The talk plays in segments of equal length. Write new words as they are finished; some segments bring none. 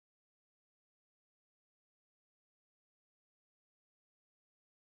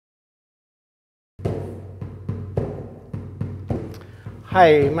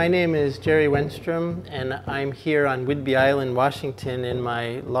Hi, my name is Jerry Wennstrom, and I'm here on Whidbey Island, Washington in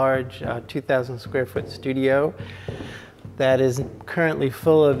my large 2,000 square foot studio that is currently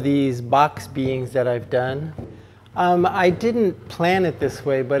full of these box beings that I've done. I didn't plan it this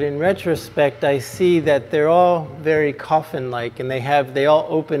way, but in retrospect I see that they're all very coffin-like, and they all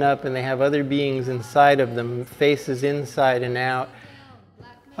open up and they have other beings inside of them, faces inside and out.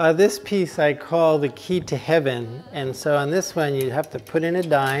 This piece I call the key to heaven, and so on this one you have to put in a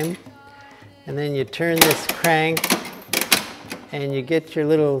dime, and then you turn this crank and you get your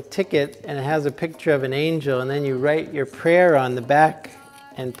little ticket, and it has a picture of an angel, and then you write your prayer on the back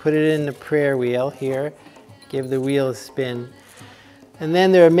and put it in the prayer wheel here. Give the wheel a spin. And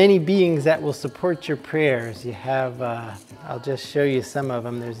then there are many beings that will support your prayers. You have, I'll just show you some of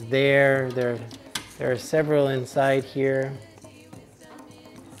them. There are several inside here.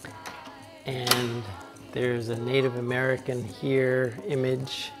 And there's a Native American here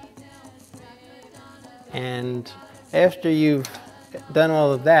image. And after you've done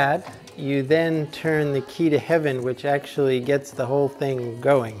all of that, you then turn the key to heaven, which actually gets the whole thing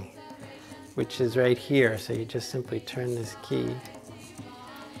going, which is right here. So you just simply turn this key.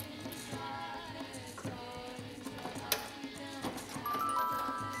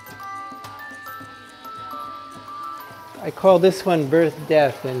 I call this one birth,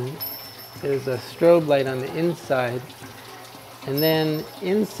 death, and there's a strobe light on the inside, and then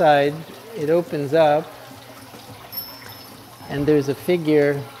inside it opens up and there's a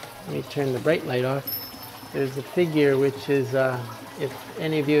figure. Let me turn the bright light off. There's a figure which is, if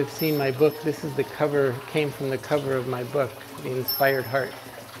any of you have seen my book, this is the cover, came from the cover of my book, The Inspired Heart.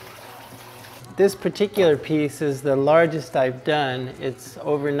 This particular piece is the largest I've done. It's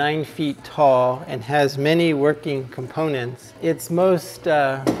over 9 feet tall and has many working components. Its most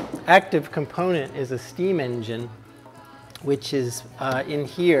active component is a steam engine, which is in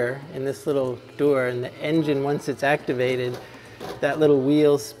here, in this little door. And the engine, once it's activated, that little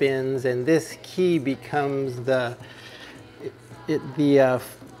wheel spins, and this key becomes the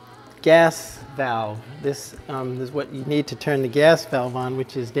gas valve. This is what you need to turn the gas valve on,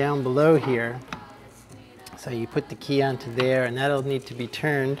 which is down below here. So you put the key onto there, and that'll need to be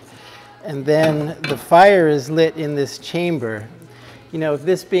turned. And then the fire is lit in this chamber. You know,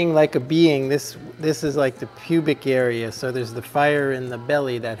 this being like a being, this is like the pubic area, so there's the fire in the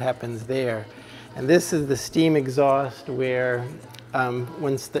belly that happens there. And this is the steam exhaust where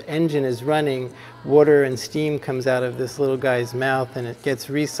once the engine is running, water and steam comes out of this little guy's mouth, and it gets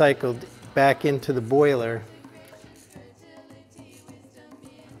recycled back into the boiler.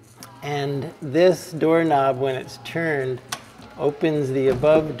 And this doorknob, when it's turned, opens the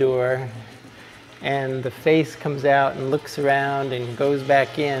above door, and the face comes out and looks around and goes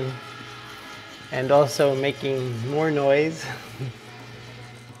back in, and also making more noise.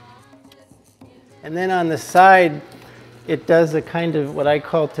 And then on the side, it does a kind of what I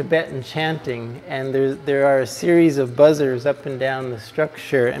call Tibetan chanting, and there are a series of buzzers up and down the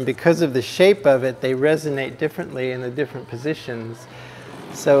structure, and because of the shape of it, they resonate differently in the different positions.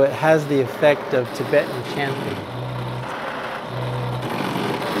 So it has the effect of Tibetan chanting.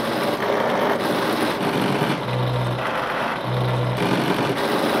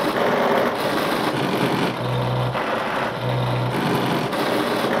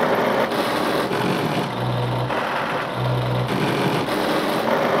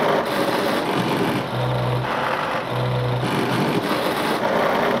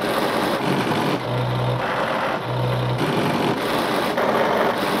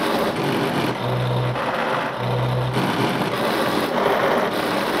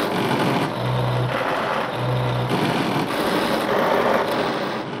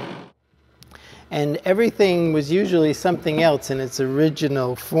 And everything was usually something else in its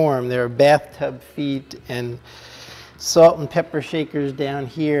original form. There are bathtub feet and salt and pepper shakers down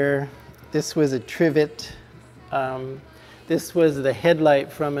here. This was a trivet. This was the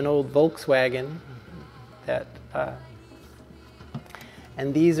headlight from an old Volkswagen.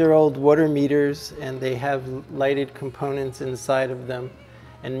 And these are old water meters, and they have lighted components inside of them,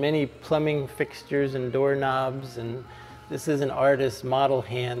 and many plumbing fixtures and doorknobs. And this is an artist's model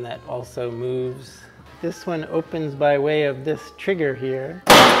hand that also moves. This one opens by way of this trigger here.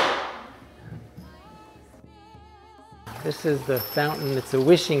 This is the fountain. It's a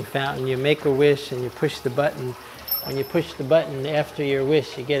wishing fountain. You make a wish and you push the button. When you push the button after your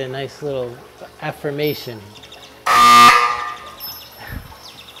wish, you get a nice little affirmation.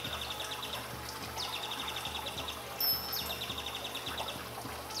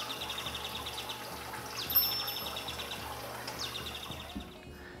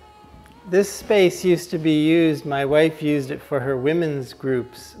 This space used to be used, my wife used it for her women's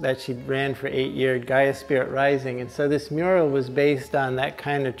groups that she ran for 8 years, Gaia Spirit Rising. And so this mural was based on that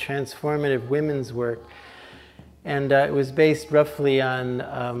kind of transformative women's work. And it was based roughly on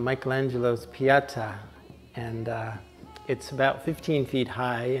Michelangelo's Pieta. And it's about 15 feet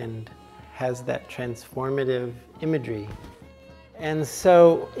high and has that transformative imagery. And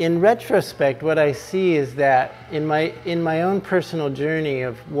so, in retrospect, what I see is that in my own personal journey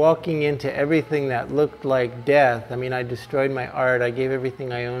of walking into everything that looked like death, I mean, I destroyed my art, I gave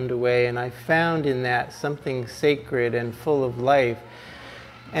everything I owned away, and I found in that something sacred and full of life.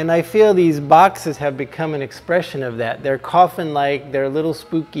 And I feel these boxes have become an expression of that. They're coffin-like, they're a little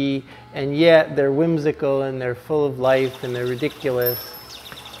spooky, and yet they're whimsical and they're full of life and they're ridiculous.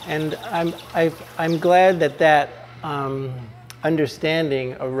 And I'm glad that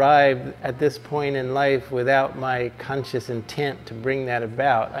understanding arrived at this point in life without my conscious intent to bring that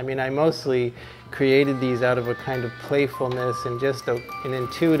about. I mean, I mostly created these out of a kind of playfulness and just an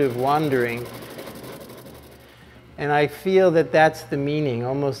intuitive wandering. And I feel that that's the meaning,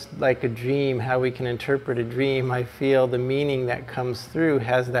 almost like a dream, how we can interpret a dream. I feel the meaning that comes through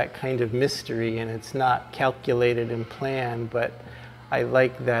has that kind of mystery, and it's not calculated and planned, but I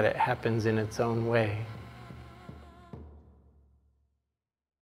like that it happens in its own way.